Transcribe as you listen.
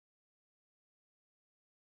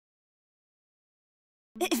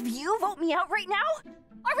If you vote me out right now,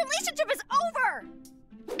 our relationship is over!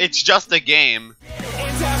 It's just a game.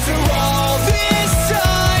 And after all this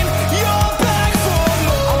time, you're back for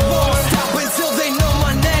more. I won't stop until they know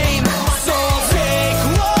my name. So I'll take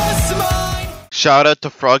what's mine. Shout out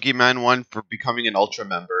to FroggyMan1 for becoming an Ultra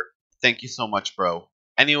member. Thank you so much, bro.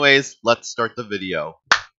 Anyways, let's start the video.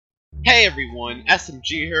 Hey everyone,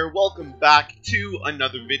 SMG here. Welcome back to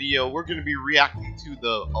another video. We're going to be reacting to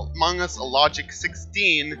the Among Us Logic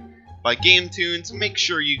 16 by GameTunes. Make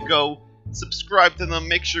sure you go subscribe to them.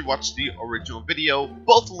 Make sure you watch the original video.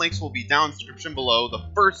 Both links will be down in the description below. The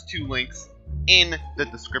first two links in the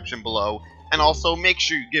description below. And also make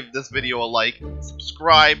sure you give this video a like,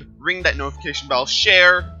 subscribe, ring that notification bell,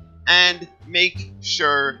 share, and make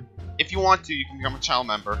sure, if you want to, you can become a channel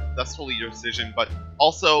member. That's totally your decision. But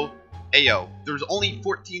also, ayo, there's only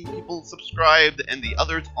 14 people subscribed and the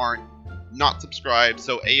others aren't not subscribed.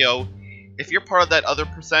 So ayo, if you're part of that other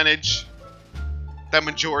percentage, that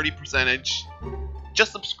majority percentage,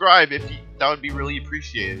 just subscribe that would be really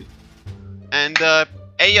appreciated. And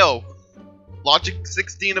ayo, Logic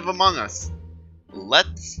 16 of Among Us.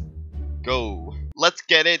 Let's go. Let's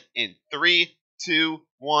get it in 3, 2,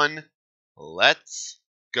 1. Let's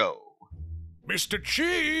go. Mr.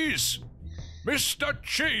 Cheese! Mr.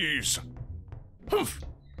 Cheese! Poof!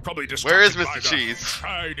 Probably distracted Where is by Mr. the Cheese?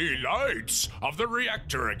 shiny lights of the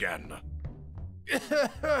reactor again.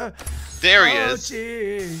 There he is.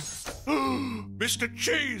 Mr.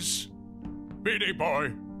 Cheese! Beanie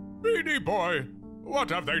Boy! Beanie Boy!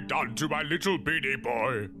 What have they done to my little Beanie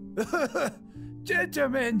Boy?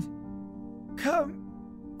 Gentlemen,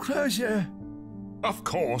 come closer. Of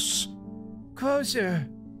course. Closer.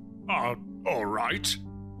 All right.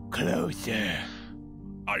 Closer.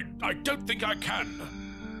 I don't think I can.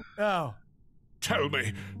 Oh. Tell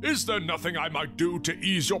me, is there nothing I might do to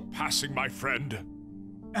ease your passing, my friend?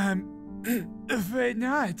 I'm afraid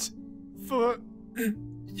not. For,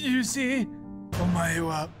 you see, omae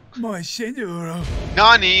wa mo shinuru.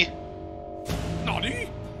 Nani? Nani?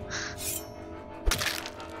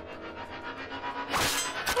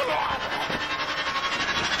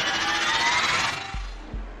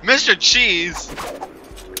 Mr. Cheese?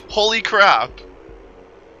 Holy crap.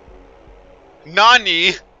 Nani?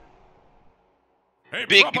 A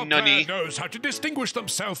Big proper nunny. player knows how to distinguish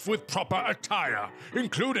themselves with proper attire,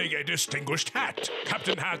 including a distinguished hat,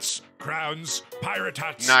 captain hats, crowns, pirate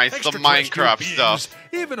hats, Nice, the extraterrestrial Minecraft beams, stuff.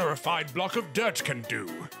 even a refined block of dirt can do.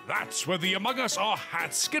 That's where the Among Us Are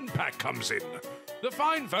Hat skin pack comes in. The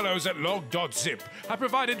fine fellows at log.zip have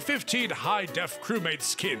provided 15 high-def crewmate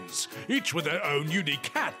skins, each with their own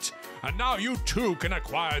unique hat. And now you too can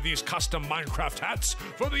acquire these custom Minecraft hats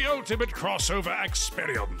for the ultimate crossover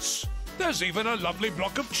experience. There's even a lovely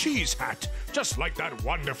block of cheese hat, just like that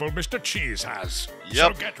wonderful Mr. Cheese has.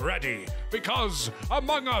 Yep. So get ready, because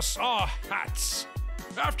Among Us Are Hats.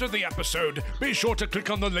 After the episode, be sure to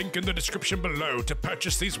click on the link in the description below to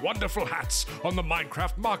purchase these wonderful hats on the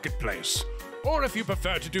Minecraft Marketplace. Or if you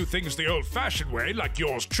prefer to do things the old-fashioned way, like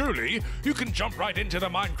yours truly, you can jump right into the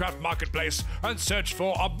Minecraft Marketplace and search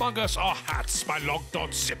for Among Us Are Hats by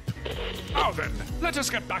log.zip. Now then, let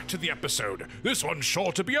us get back to the episode. This one's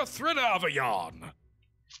sure to be a thriller of a yarn.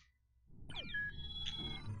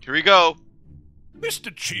 Here we go.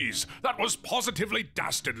 Mr. Cheese, that was positively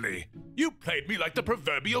dastardly. You played me like the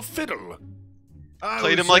proverbial fiddle.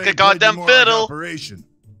 Played him like a goddamn fiddle. Operation.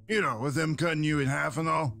 You know, with them cutting you in half and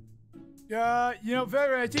all. You know,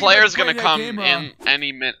 Vera, I think Player's you gonna played that come game in wrong.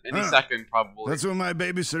 any second, probably. That's what my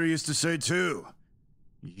babysitter used to say too.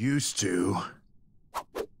 Used to.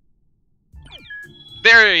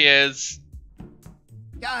 There he is.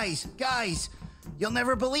 Guys, you'll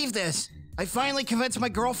never believe this. I finally convinced my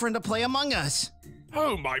girlfriend to play Among Us.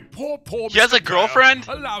 Oh, my poor He has Mr. a girlfriend?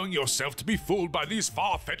 Bear, allowing yourself to be fooled by these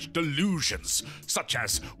far-fetched delusions, such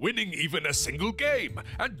as winning even a single game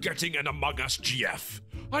and getting an Among Us GF.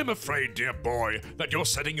 I'm afraid, dear boy, that you're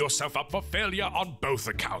setting yourself up for failure on both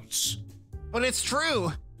accounts. But it's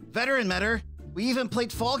true. Veteran Metter, we even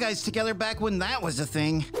played Fall Guys together back when that was a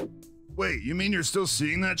thing. Wait, you mean you're still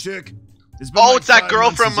seeing that chick? It's It's that 5 girl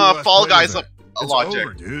months from since you last Fall played Guys with her. It's Logic.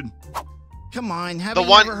 over, dude. Come on, haven't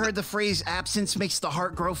you ever heard the phrase absence makes the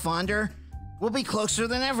heart grow fonder? We'll be closer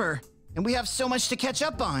than ever, and we have so much to catch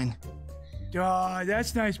up on. Aw,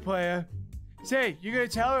 that's nice, player. Say, you gonna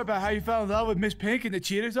tell her about how you fell in love with Miss Pink in the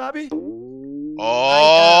Cheetahs lobby?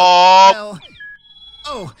 Oh.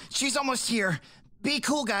 Oh, she's almost here. Be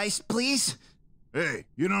cool, guys, please. Hey,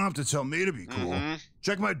 you don't have to tell me to be cool.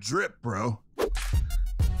 Check my drip, bro.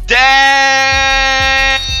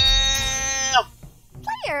 Damn!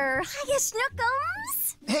 Player, hiya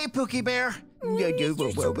Snookums. Hey, Pookie Bear.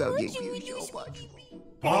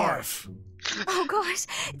 Barf. Oh gosh,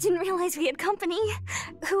 didn't realize we had company.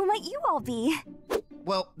 Who might you all be?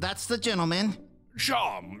 Well, that's the gentleman,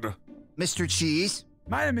 Charmed. Mr. Cheese.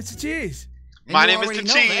 My name is Mr. Cheese. And My you name is already Mr.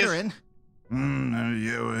 know Cheese. Veteran.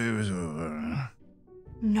 Yeah, it was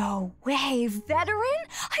No way, veteran?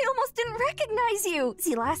 I almost didn't recognize you.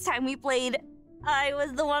 See, last time we played, I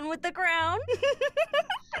was the one with the crown.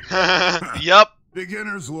 Yep.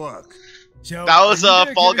 beginner's luck. So, That was, are you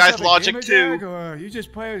gonna Fall give Guys yourself a logic, gamer too. tag, or you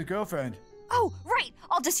just play with his girlfriend? Oh, right.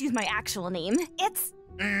 I'll just use my actual name. It's...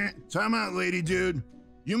 Time out, lady dude.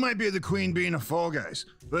 You might be the queen being a Fall Guys,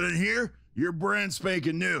 but in here, you're brand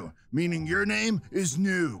spanking new, meaning your name is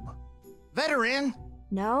Noob. Veteran.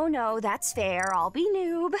 No, that's fair. I'll be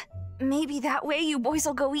noob. Maybe that way you boys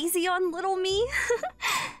will go easy on little me.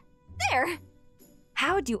 There.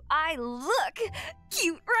 How do I look?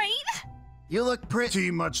 Cute, right? You look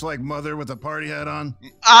pretty. Much like Mother with a party hat on.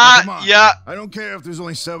 Now, come on. Yeah. I don't care if there's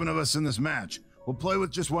only 7 of us in this match. We'll play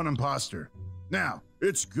with just one imposter. Now,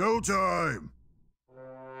 it's go time.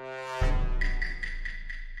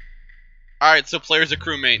 Alright, so player's a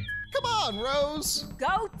crewmate. Come on, Rose.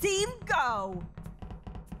 Go, team, go!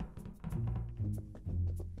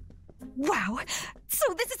 Wow,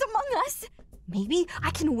 so this is Among Us. Maybe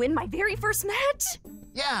I can win my very first match?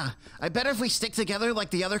 Yeah, I bet if we stick together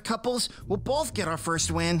like the other couples, we'll both get our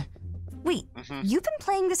first win. Wait, you've been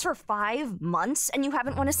playing this for 5 months and you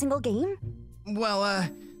haven't won a single game? Well,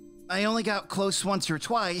 I only got close once or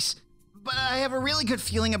twice, but I have a really good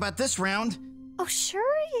feeling about this round. Oh, sure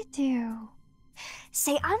you do.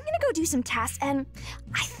 Say, I'm gonna go do some tasks, and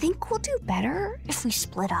I think we'll do better if we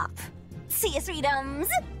split up. See ya, sweetums!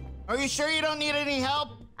 Are you sure you don't need any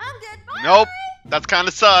help? I'm good, bye! Nope. That's kind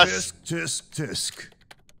of sus. Tisk, tisk,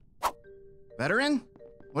 tisk. Veteran?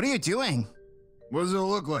 What are you doing? What does it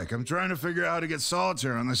look like? I'm trying to figure out how to get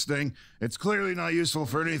solitaire on this thing. It's clearly not useful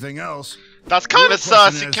for anything else. That's kind Real of sus.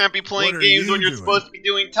 question You is, can't be playing what are games you when you're doing? supposed to be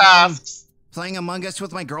doing tasks. Playing Among Us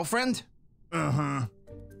with my girlfriend? Uh-huh.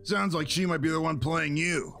 Sounds like she might be the one playing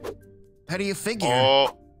you. How do you figure?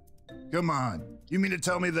 Oh. Come on. You mean to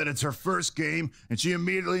tell me that it's her first game and she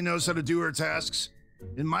immediately knows how to do her tasks?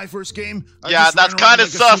 In my first game, I Yeah, just that's ran around kind of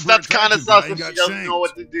like a sus. super That's kind of attractive guy sus and if she got doesn't shanked. know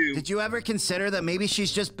what to do. Did you ever consider that maybe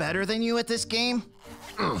she's just better than you at this game?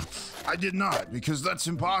 Ugh, I did not, because that's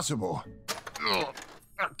impossible. Ugh.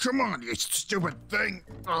 Come on, you stupid thing.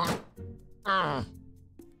 Ugh.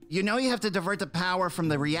 You know you have to divert the power from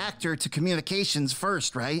the reactor to communications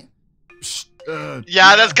first, right?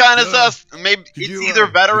 Yeah, that's kind of sus. Maybe Could it's you, either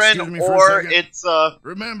excuse veteran me for a or second? it's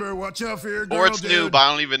Remember, watch out for your girl, or it's dude. noob.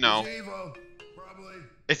 I don't even know. She's evil, probably.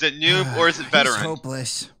 Is it noob or is it He's veteran?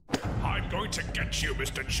 hopeless. I'm going to get you,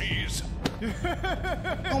 Mr. Cheese.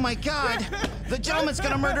 Oh my god! The gentleman's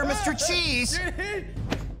gonna murder Mr. Cheese!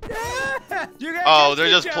 You guys Oh, they're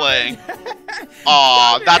keep just jumping. playing.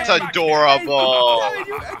 Aw, that's adorable.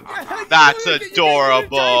 That's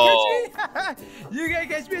adorable. You gotta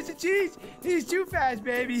catch Mr. Cheese. He's too fast,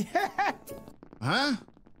 baby. Huh?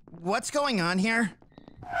 What's going on here?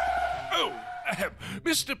 Oh,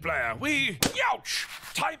 Mr. Player, Youch!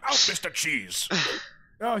 Time out, Mr. Cheese.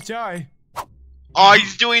 Oh, sorry. Oh,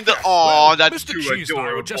 he's doing the. Well, Oh, that's Mr. too Cheese and I were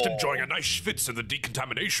adorable. just enjoying a nice schwitz in the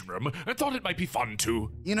decontamination room and thought it might be fun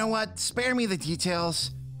to. You know what? Spare me the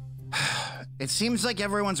details. It seems like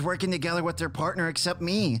everyone's working together with their partner except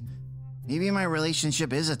me. Maybe my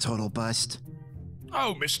relationship is a total bust.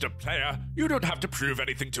 Oh, Mr. Player, you don't have to prove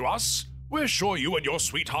anything to us. We're sure you and your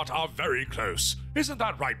sweetheart are very close. Isn't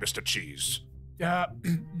that right, Mr. Cheese?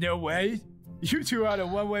 No way. You two are on a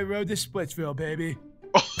one-way road to Splitsville, baby.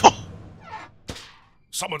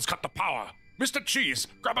 Someone's cut the power. Mr. Cheese,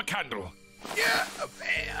 grab a candle.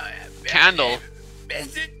 Candle.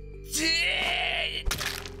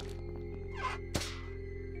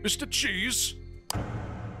 Mr. Cheese?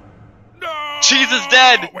 No! Cheese is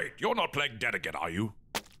dead. Wait, you're not playing dead again, are you?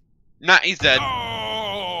 Nah, he's dead.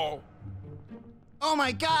 Oh! Oh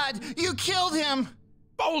my god! You killed him!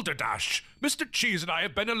 Boulder Dash! Mr. Cheese and I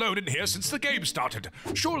have been alone in here since the game started.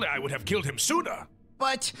 Surely I would have killed him sooner.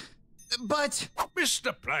 But...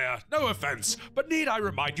 Mr. Player, no offense, but need I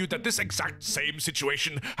remind you that this exact same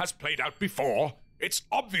situation has played out before? It's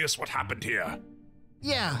obvious what happened here.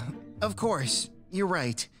 Yeah, of course. You're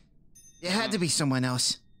right. It had to be someone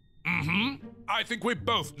else. Mm-hmm. I think we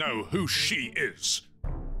both know who she is.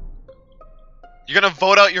 You're gonna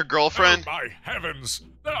vote out your girlfriend? Oh my heavens!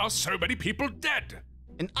 There are so many people dead!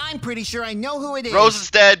 And I'm pretty sure I know who it is. Rose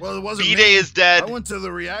is dead. Well, it wasn't B-Day me. is dead. I went to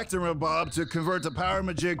the reactor room, Bob, to convert the power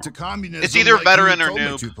majig to communism. It's either like veteran you or told me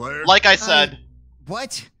noob. to, player. Like I said.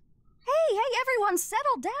 What? Hey, everyone,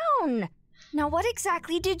 settle down. Now what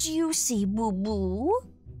exactly did you see, boo-boo?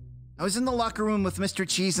 I was in the locker room with Mr.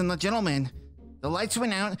 Cheese and the gentleman. The lights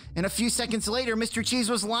went out, and a few seconds later, Mr. Cheese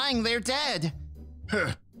was lying there dead.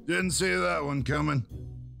 Huh, didn't see that one coming.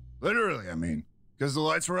 Literally, I mean, because the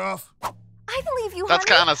lights were off. I believe you, That's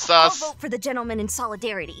honey. kind of sus. I'll vote for the gentleman in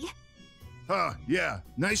solidarity. Huh, yeah,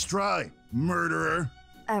 nice try, murderer.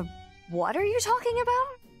 What are you talking about?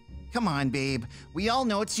 Come on, babe. We all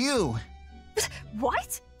know it's you.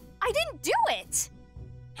 What? I didn't do it!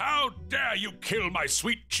 How dare you kill my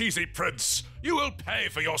sweet cheesy prince? You will pay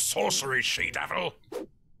for your sorcery, she-devil.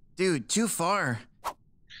 Dude, too far.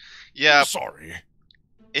 Yeah, Sorry.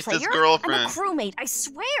 it's his Player? girlfriend. I'm a crewmate, I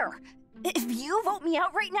swear! If you vote me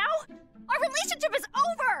out right now, our relationship is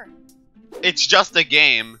over! It's just a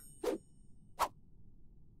game.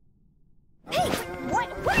 Hey, what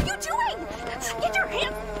are you doing? Get your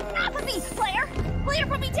hands off of me, player! Player,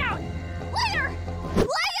 put me down! Player! Player!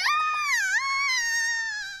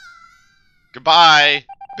 Goodbye,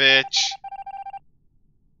 bitch.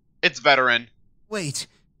 It's veteran. Wait,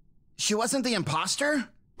 she wasn't the imposter?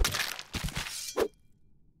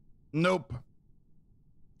 Nope.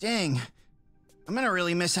 Dang. I'm gonna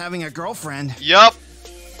really miss having a girlfriend. Yup.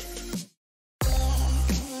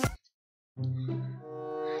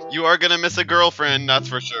 You are gonna miss a girlfriend, that's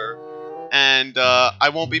for sure. And I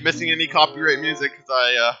won't be missing any copyright music because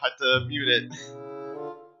I had to mute it.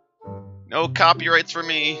 No copyrights for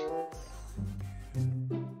me.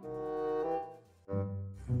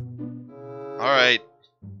 Alright.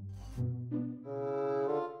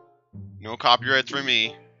 No copyrights for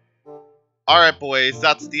me. Alright boys,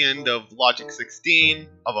 that's the end of Logic 16,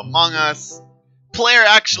 of Among Us. Player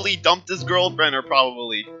actually dumped his girlfriend, or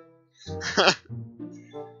probably.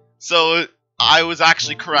 So, I was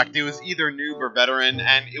actually correct. It was either noob or veteran,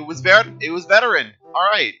 and it was veteran.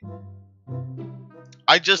 Alright.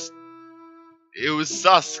 It was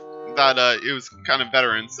sus that it was kind of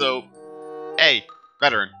veteran, so, hey,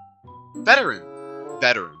 veteran.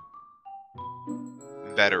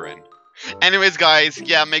 Anyways, guys,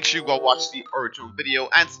 yeah, make sure you go watch the original video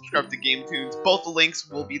and subscribe to Game Tunes. Both the links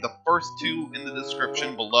will be the first two in the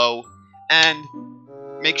description below. And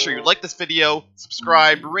make sure you like this video,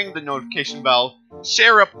 subscribe, ring the notification bell,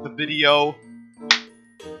 share up the video.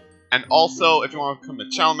 And also, if you want to become a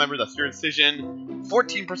channel member, that's your decision.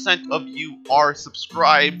 14% of you are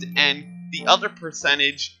subscribed, and the other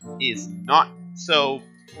percentage is not. So,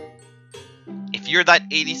 if you're that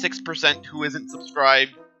 86% who isn't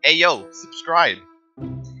subscribed, ayo, subscribe.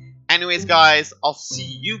 Anyways, guys, I'll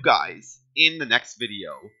see you guys in the next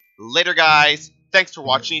video. Later, guys. Thanks for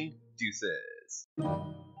watching. Deuces.